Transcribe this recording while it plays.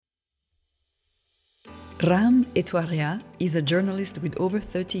Ram Etouarea is a journalist with over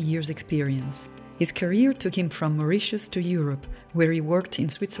 30 years' experience. His career took him from Mauritius to Europe, where he worked in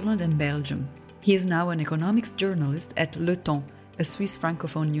Switzerland and Belgium. He is now an economics journalist at Le Temps, a Swiss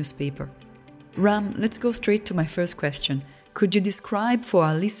francophone newspaper. Ram, let's go straight to my first question. Could you describe for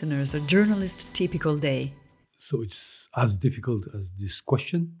our listeners a journalist's typical day? So it's as difficult as this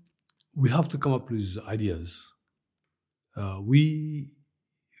question. We have to come up with ideas. We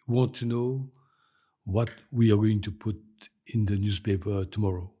want to know what we are going to put in the newspaper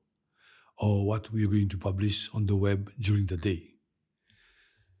tomorrow, or what we are going to publish on the web during the day.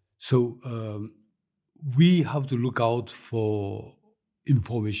 So we have to look out for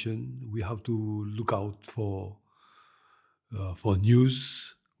information. We have to look out for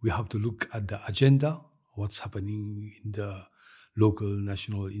news. We have to look at the agenda, what's happening in the local,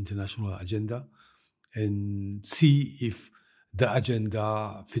 national, international agenda, and see if the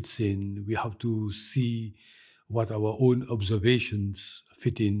agenda fits in. We have to see what our own observations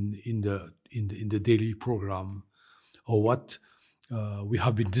fit in the daily program, or what we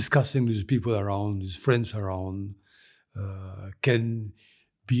have been discussing with people around, with friends around, can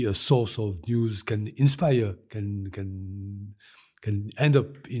be a source of news, can inspire, can end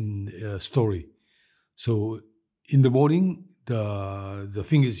up in a story. So in the morning, the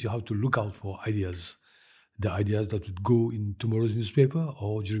thing is you have to look out for ideas. The ideas that would go in tomorrow's newspaper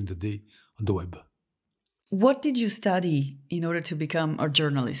or during the day on the web. What did you study in order to become a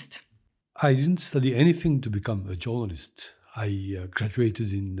journalist? I didn't study anything to become a journalist. I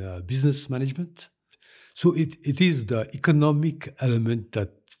graduated in business management. So it is the economic element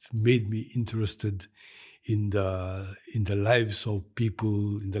that made me interested in the lives of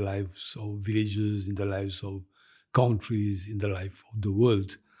people, in the lives of villages, in the lives of countries, in the life of the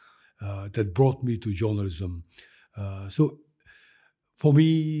world. That brought me to journalism. So for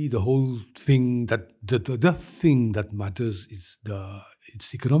me, the whole thing the thing that matters is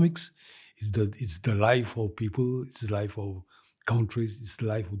it's economics. It's the life of people. It's the life of countries. It's the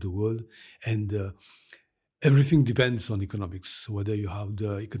life of the world, and everything depends on economics. Whether you have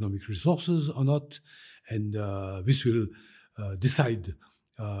the economic resources or not, and this will decide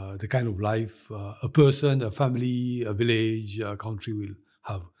the kind of life a person, a family, a village, a country will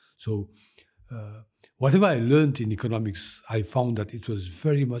have. So whatever I learned in economics, I found that it was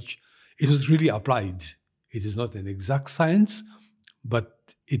really applied. It is not an exact science,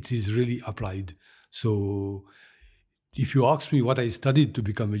 but it is really applied. So if you ask me what I studied to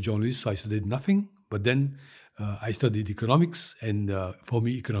become a journalist, I studied nothing. But then I studied economics, and for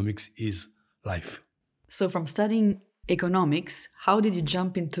me, economics is life. So from studying economics, how did you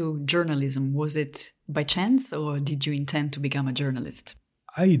jump into journalism? Was it by chance, or did you intend to become a journalist?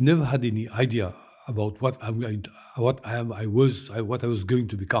 I never had any idea about what I was going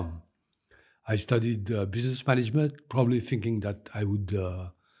to become. I studied business management, probably thinking that I would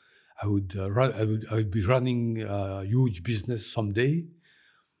be running a huge business someday.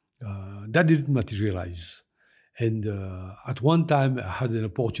 That didn't materialize. And at one time, I had an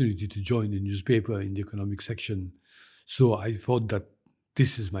opportunity to join a newspaper in the economic section. So I thought that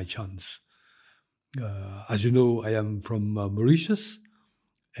this is my chance. As you know, I am from Mauritius.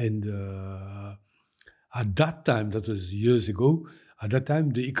 And at that time, that was years ago, at that time,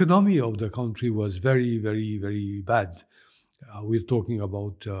 the economy of the country was very, very, very bad. We're talking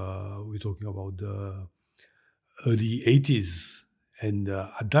about the early 80s. And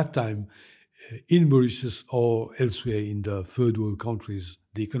at that time, in Mauritius or elsewhere in the third world countries,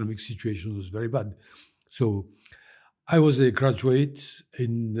 the economic situation was very bad. So I was a graduate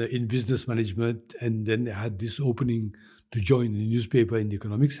in business management, and then I had this opening to join a newspaper in the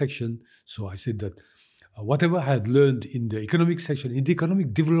economic section. So I said that whatever I had learned in the economic section, in the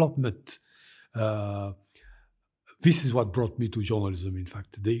economic development, this is what brought me to journalism, in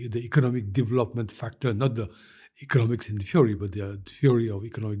fact. The economic development factor, not the economics in theory, but the theory of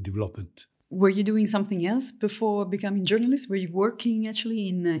economic development. Were you doing something else before becoming journalist? Were you working actually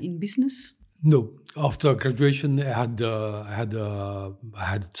in business? No. After graduation, I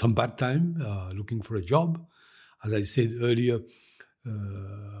had some bad time looking for a job. As I said earlier,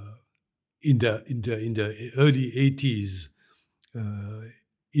 in the early 80s,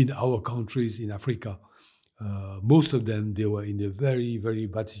 in our countries in Africa, most of them, they were in a very, very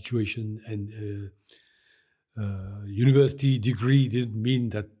bad situation, and university degree didn't mean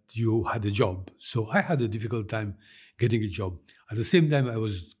that you had a job. So I had a difficult time getting a job. At the same time, I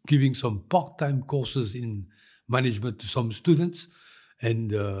was giving some part-time courses in management to some students.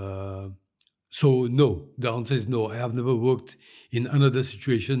 And so no, the answer is no. I have never worked in another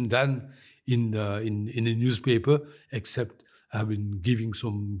situation than in a newspaper, except I've been giving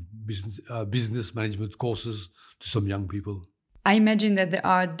some business management courses to some young people. I imagine that there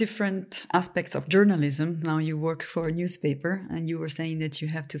are different aspects of journalism. Now you work for a newspaper and you were saying that you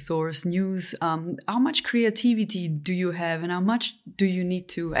have to source news. How much creativity do you have and how much do you need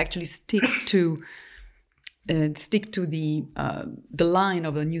to actually stick to the line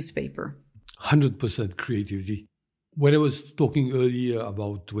of a newspaper? 100% creativity. When I was talking earlier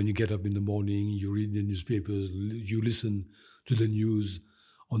about when you get up in the morning, you read the newspapers, you listen to the news.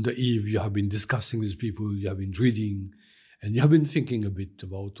 On the eve, you have been discussing with people, you have been reading, and you have been thinking a bit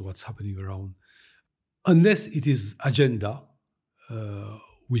about what's happening around. Unless it is agenda,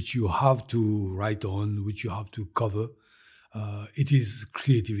 which you have to write on, which you have to cover, it is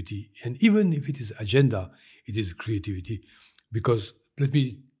creativity. And even if it is agenda, it is creativity. Because let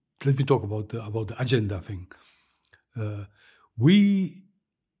me talk about the agenda thing. We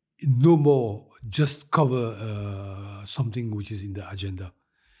no more just cover something which is in the agenda.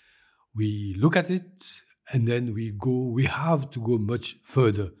 We look at it and then we have to go much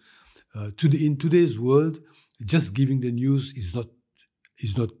further. In today's world, just giving the news is not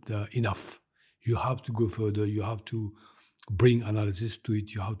enough. You have to go further. You have to bring analysis to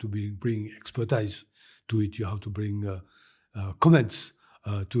it. You have to bring expertise to it. You have to bring comments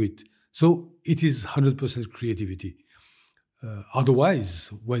to it. So it is 100% creativity. Otherwise,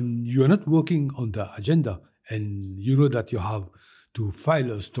 when you are not working on the agenda and you know that you have to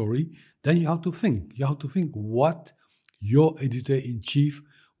file a story, then you have to think. You have to think what your editor-in-chief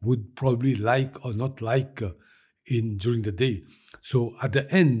would probably like or not like during the day. So at the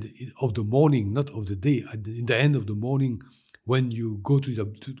end of the morning, not of the day, in the end of the morning, when you go to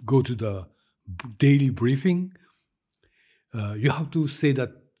the daily briefing, you have to say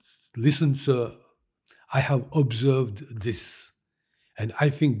that, listen, sir, I have observed this, and I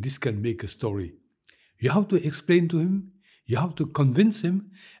think this can make a story. You have to explain to him, you have to convince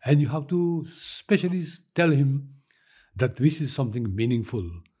him, and you have to especially tell him that this is something meaningful,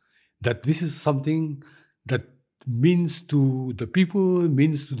 that this is something that means to the people,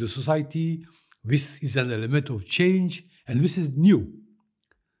 means to the society. This is an element of change, and this is new.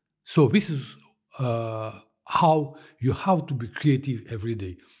 So this is how you have to be creative every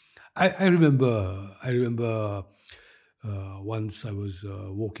day. I remember once I was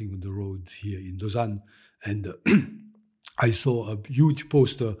walking on the road here in Lausanne, and I saw a huge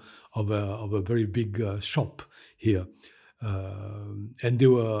poster of a very big shop here, and they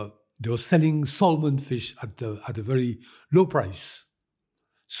were selling salmon fish at a very low price.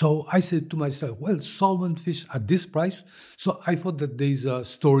 So I said to myself, well, salmon fish at this price. So I thought that there's a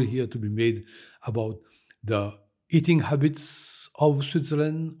story here to be made about the eating habits of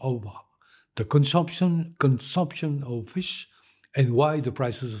Switzerland, of the consumption of fish, and why the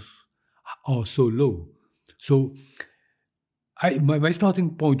prices are so low. So my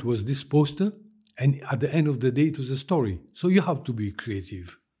starting point was this poster, and at the end of the day, it was a story. So you have to be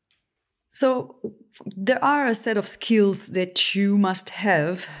creative. So there are a set of skills that you must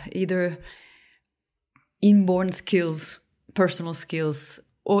have, either inborn skills, personal skills,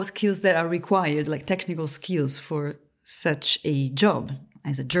 or skills that are required, like technical skills for such a job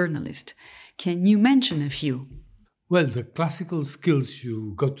as a journalist. Can you mention a few? Well, the classical skills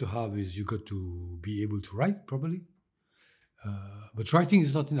you got to have is you got to be able to write properly. But writing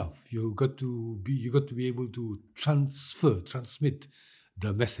is not enough. You got to be able to transmit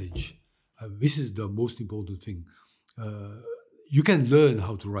the message. This is the most important thing. You can learn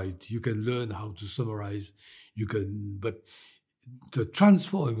how to write. You can learn how to summarize. But the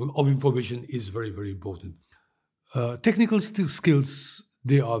transfer of information is very, very important. Technical skills,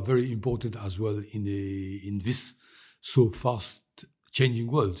 they are very important as well in this so fast changing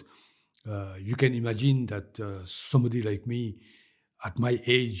world. You can imagine that somebody like me, at my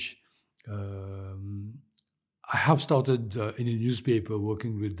age, I have started in a newspaper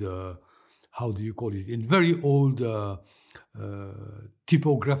working with, how do you call it, in very old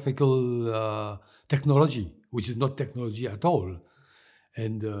typographical technology, which is not technology at all.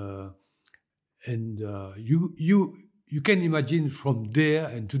 And you can imagine from there,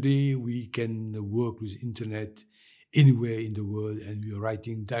 and today we can work with internet anywhere in the world, and we are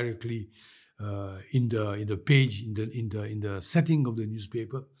writing directly in the page, in the setting of the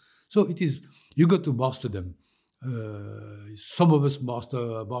newspaper. So it is, you got to master them. Some of us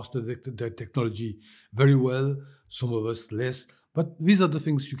master the technology very well, some of us less, but these are the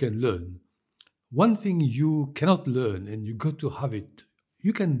things you can learn. One thing you cannot learn, and you got to have it,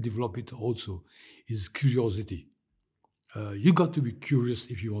 you can develop it also, is curiosity. You got to be curious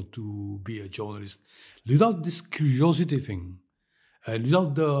if you want to be a journalist. Without this curiosity thing,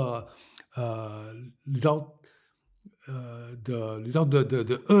 without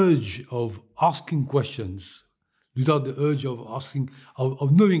the urge of asking questions, without the urge of asking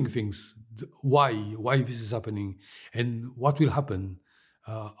of knowing things, why this is happening, and what will happen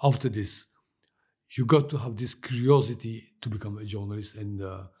after this. You got to have this curiosity to become a journalist, and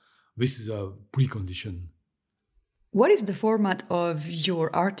this is a precondition. What is the format of your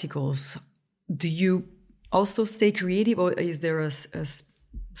articles? Do you also stay creative, or is there a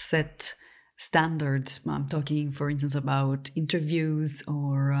set standard? I'm talking, for instance, about interviews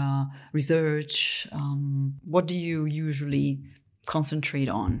or research. What do you usually concentrate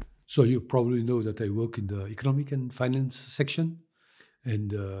on? So you probably know that I work in the economic and finance section,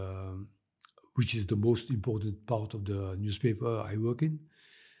 and which is the most important part of the newspaper I work in.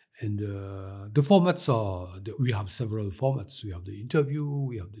 And the formats we have several formats. We have the interview,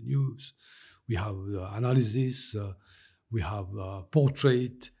 we have the news, we have the analysis, we have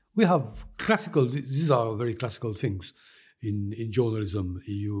portrait, we have classical. These are very classical things in journalism.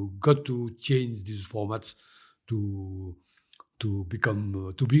 You got to change these formats to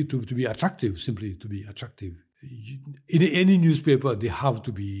become to be attractive. Simply to be attractive. In any newspaper, they have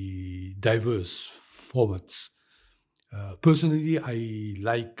to be diverse formats. Personally, I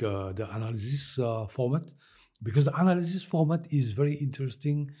like the analysis format, because the analysis format is very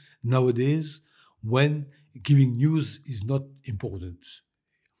interesting nowadays when giving news is not important.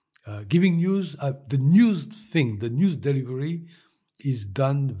 Giving news, the news delivery is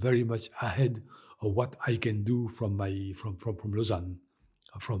done very much ahead of what I can do from Lausanne.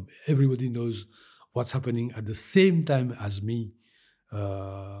 From everybody knows what's happening at the same time as me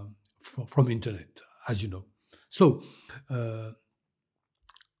from internet, as you know. So the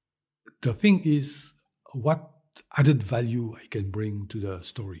thing is, what added value I can bring to the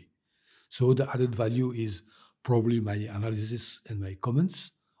story. So the added value is probably my analysis and my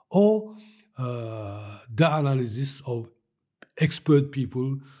comments, or the analysis of expert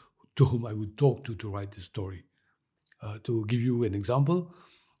people to whom I would talk to write the story. To give you an example,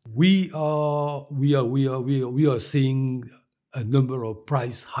 we are seeing a number of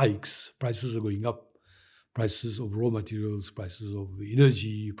price hikes. Prices are going up. Prices of raw materials, prices of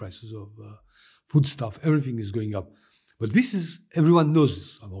energy, prices of foodstuff, everything is going up. But everyone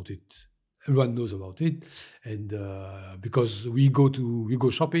knows about it. Everyone knows about it, and because we go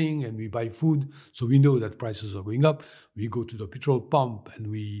shopping and we buy food, so we know that prices are going up. We go to the petrol pump and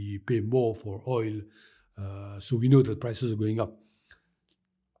we pay more for oil, so we know that prices are going up.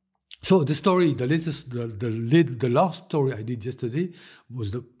 So the story, the last story I did yesterday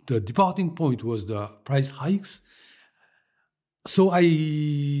was the departing point was the price hikes. So I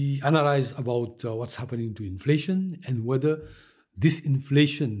analyzed about what's happening to inflation and whether this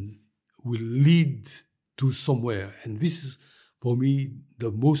inflation will lead to somewhere. And this is, for me, the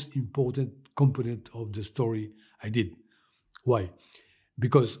most important component of the story I did. Why?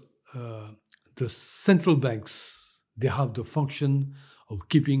 Because the central banks, they have the function of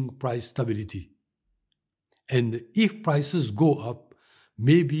keeping price stability. And if prices go up,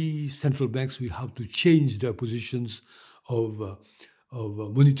 maybe central banks will have to change their positions of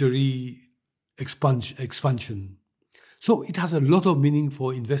monetary expansion. So it has a lot of meaning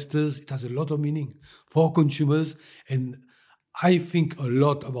for investors, it has a lot of meaning for consumers, and I think a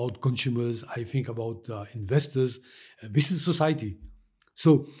lot about consumers, I think about investors, business society.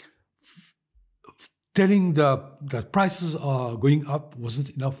 So telling that prices are going up wasn't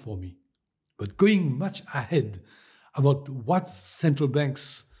enough for me. But going much ahead about whether central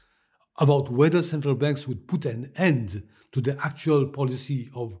banks would put an end to the actual policy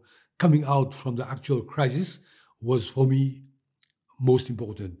of coming out from the actual crisis was, for me, most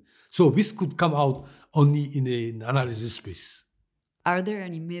important. So this could come out only in an analysis space. Are there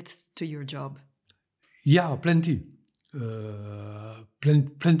any myths to your job? Yeah, plenty.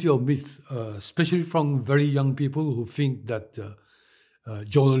 Plenty of myths, especially from very young people who think that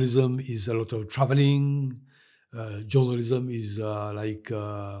journalism is a lot of traveling. Journalism is like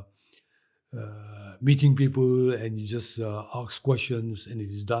meeting people and you just ask questions and it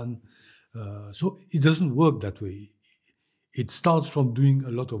is done. So it doesn't work that way. It starts from doing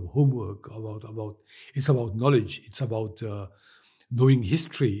a lot of homework it's about knowledge. It's about knowing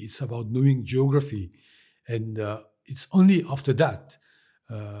history. It's about knowing geography. And it's only after that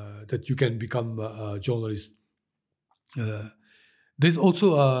that you can become a journalist. There's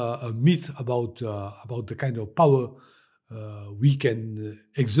also a myth about the kind of power we can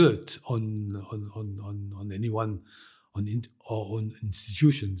exert on anyone, on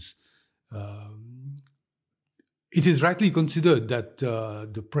institutions. It is rightly considered that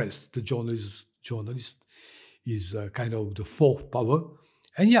the press, the journalist is kind of the fourth power,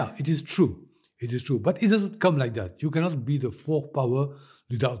 and yeah, it is true. It is true. But it doesn't come like that. You cannot be the fourth power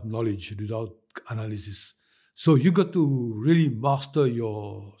without knowledge, without analysis. So you got to really master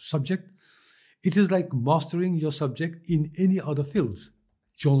your subject. It is like mastering your subject in any other fields.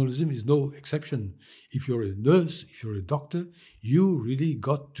 Journalism is no exception. If you're a nurse, if you're a doctor, you really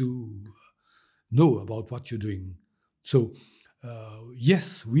got to know about what you're doing. So,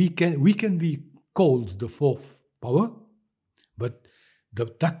 yes, we can be called the fourth power, but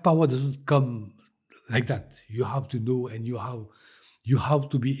that power doesn't come like that. You have to know, and you have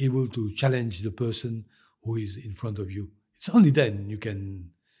to be able to challenge the person who is in front of you. It's only then you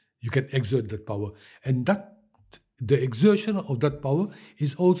can exert that power, and that the exertion of that power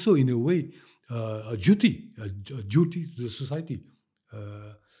is also, in a way, a duty to the society.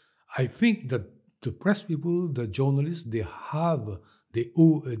 I think that the press people, the journalists, they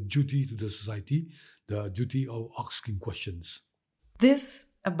owe a duty to the society, the duty of asking questions.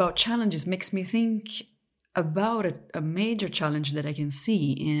 This about challenges makes me think about a major challenge that I can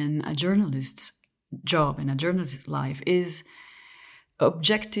see in a journalist's job, in a journalist's life, is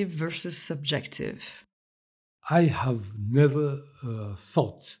objective versus subjective. I have never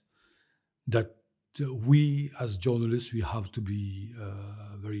thought that we as journalists, we have to be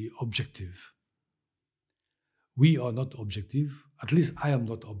very objective. We are not objective. At least I am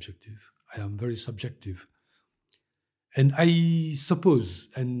not objective. I am very subjective. And I suppose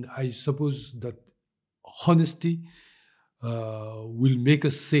that honesty will make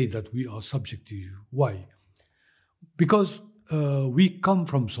us say that we are subjective. Why? Because we come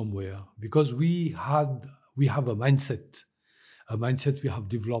from somewhere. Because we have a mindset we have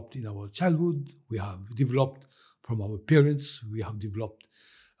developed in our childhood. We have developed from our parents. We have developed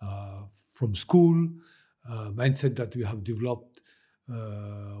from school. Mindset that we have developed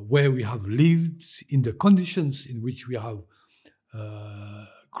where we have lived, in the conditions in which we have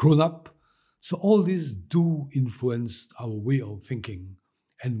grown up. So all these do influence our way of thinking.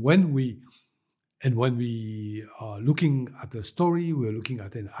 And when we are looking at a story, we're looking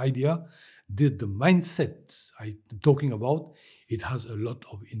at an idea, the mindset I'm talking about, it has a lot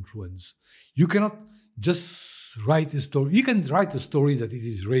of influence. You cannot just write a story. You can write a story that it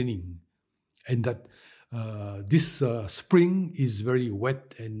is raining and that this spring is very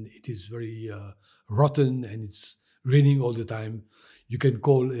wet and it is very rotten and it's raining all the time. You can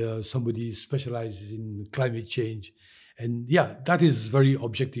call somebody specializes in climate change. And yeah, that is very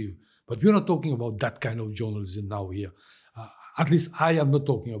objective. But we're not talking about that kind of journalism now here. At least I am not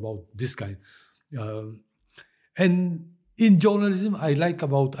talking about this kind. And in journalism,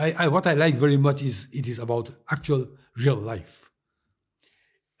 what I like very much is it is about actual real life.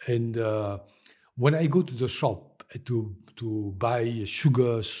 And when I go to the shop to buy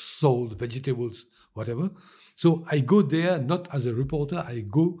sugar, salt, vegetables, whatever, so I go there not as a reporter, I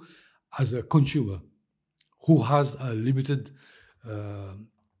go as a consumer who has a limited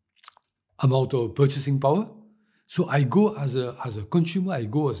amount of purchasing power. So I go as a consumer, I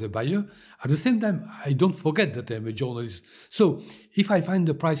go as a buyer. At the same time, I don't forget that I'm a journalist. So if I find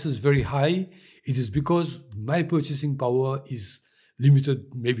the prices very high, it is because my purchasing power is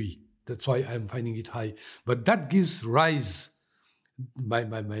limited, maybe. That's why I'm finding it high. But that gives rise, my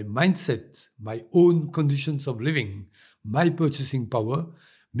mindset, my own conditions of living, my purchasing power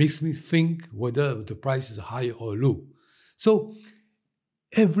makes me think whether the price is high or low. So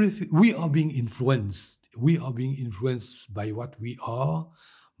everything, we are being influenced. We are being influenced by what we are,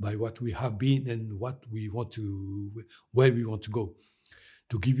 by what we have been, and where we want to go.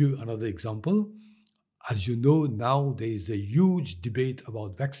 To give you another example, as you know, now there is a huge debate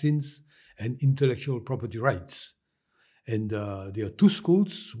about vaccines and intellectual property rights. And there are two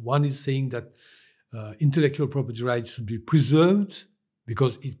schools. One is saying that intellectual property rights should be preserved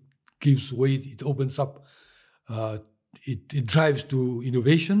because it gives way, it opens up, it drives to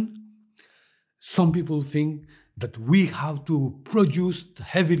innovation. Some people think that we have to produce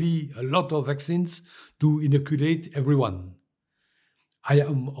heavily a lot of vaccines to inoculate everyone. I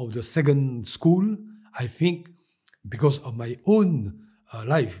am of the second school. I think because of my own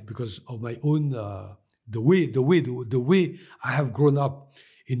life, because of my own the way I have grown up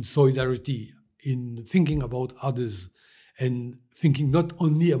in solidarity, in thinking about others, and thinking not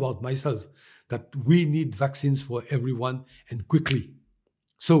only about myself, that we need vaccines for everyone and quickly.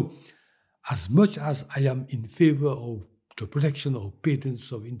 So, as much as I am in favor of the protection of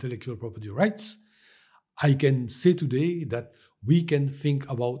patents of intellectual property rights, I can say today that we can think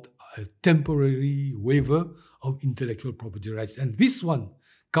about a temporary waiver of intellectual property rights. And this one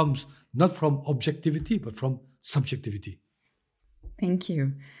comes not from objectivity, but from subjectivity. Thank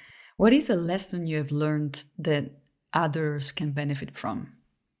you. What is a lesson you have learned that others can benefit from?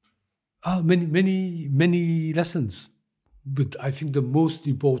 Many lessons. But I think the most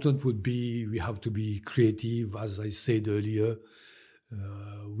important would be we have to be creative, as I said earlier.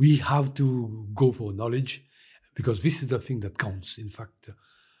 We have to go for knowledge, because this is the thing that counts, in fact,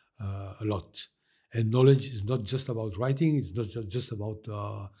 a lot. And knowledge is not just about writing. It's not just about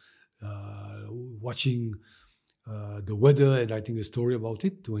watching the weather and writing a story about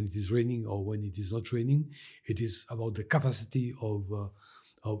it when it is raining or when it is not raining. It is about the capacity of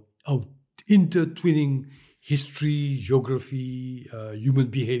intertwining history, geography, human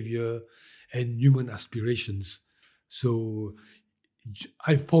behavior, and human aspirations. So,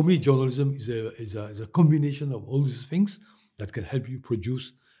 for me, journalism is a combination of all these things that can help you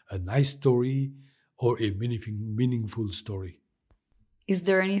produce a nice story or a meaningful story. Is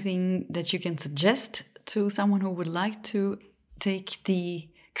there anything that you can suggest to someone who would like to take the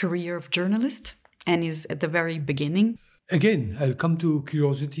career of journalist and is at the very beginning? Again, I'll come to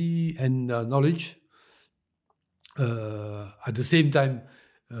curiosity and knowledge. At the same time,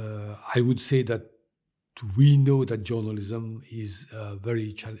 I would say that we know that journalism is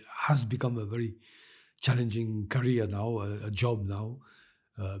has become a very challenging career now, a job now,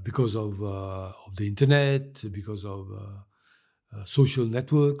 because of the internet, because of social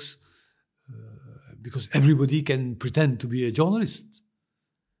networks, because everybody can pretend to be a journalist.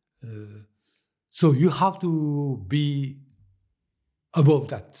 So you have to be above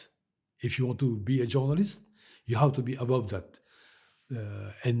that. If you want to be a journalist, you have to be above that.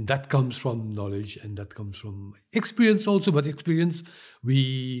 And that comes from knowledge, and that comes from experience also. But experience,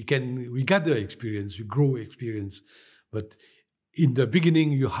 we gather experience, we grow experience. But in the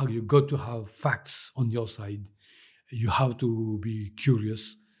beginning, you got to have facts on your side. You have to be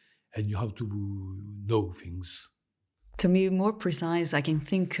curious, and you have to know things. To be more precise, I can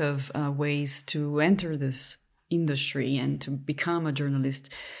think of ways to enter this industry and to become a journalist.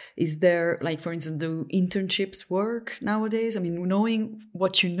 Is there, like, for instance, do internships work nowadays? I mean, knowing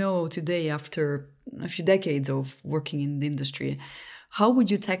what you know today after a few decades of working in the industry, how would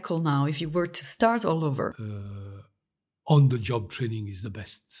you tackle now if you were to start all over? On-the-job training is the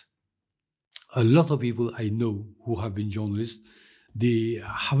best. A lot of people I know who have been journalists, they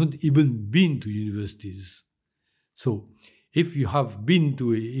haven't even been to universities. So if you have been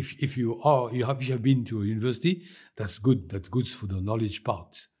to if you have been to a university, that's good. That's good for the knowledge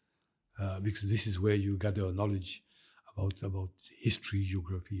part, because this is where you gather knowledge about history,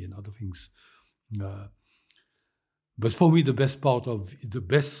 geography, and other things. But for me, the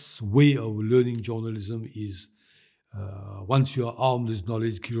best way of learning journalism is once you are armed with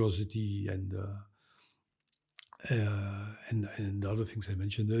knowledge, curiosity, and the other things I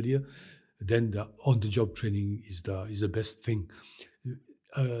mentioned earlier, then the on-the-job training is the best thing.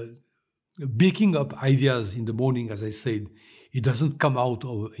 Baking up ideas in the morning, as I said, it doesn't come out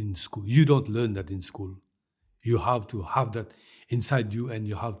in school. You don't learn that in school. You have to have that inside you, and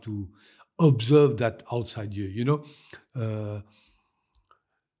you have to observe that outside you. You know,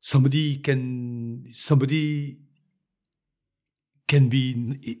 somebody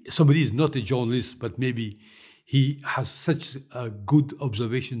is not a journalist, but maybe he has such a good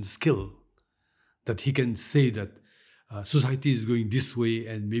observation skill that he can say that society is going this way,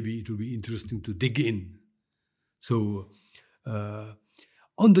 and maybe it will be interesting to dig in. So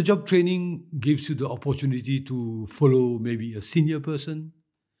on-the-job training gives you the opportunity to follow maybe a senior person,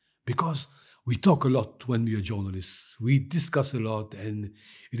 because we talk a lot when we are journalists. We discuss a lot, and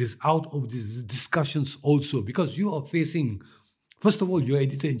it is out of these discussions also, because you are facing, first of all, your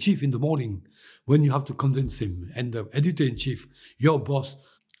editor-in-chief in the morning, when you have to convince him, and the editor-in-chief, your boss,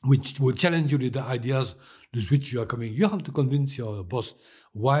 which will challenge you with the ideas with which you are coming. You have to convince your boss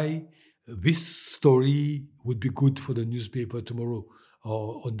why this story would be good for the newspaper tomorrow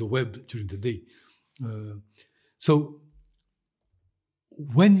or on the web during the day. So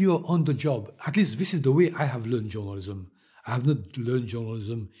when you're on the job, at least this is the way I have learned journalism. I have not learned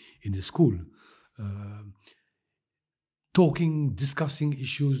journalism in a school. Talking, discussing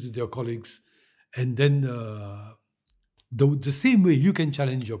issues with your colleagues, and then the same way you can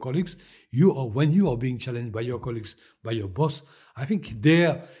challenge your colleagues, when you are being challenged by your colleagues, by your boss, I think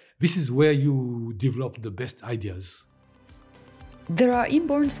this is where you develop the best ideas. There are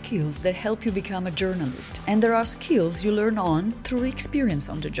inborn skills that help you become a journalist, and there are skills you learn on through experience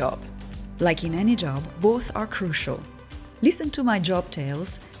on the job. Like in any job, both are crucial. Listen to my job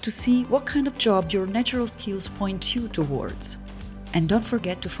tales to see what kind of job your natural skills point you towards. And don't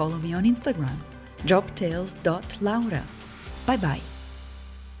forget to follow me on Instagram, jobtales.laura. Bye-bye.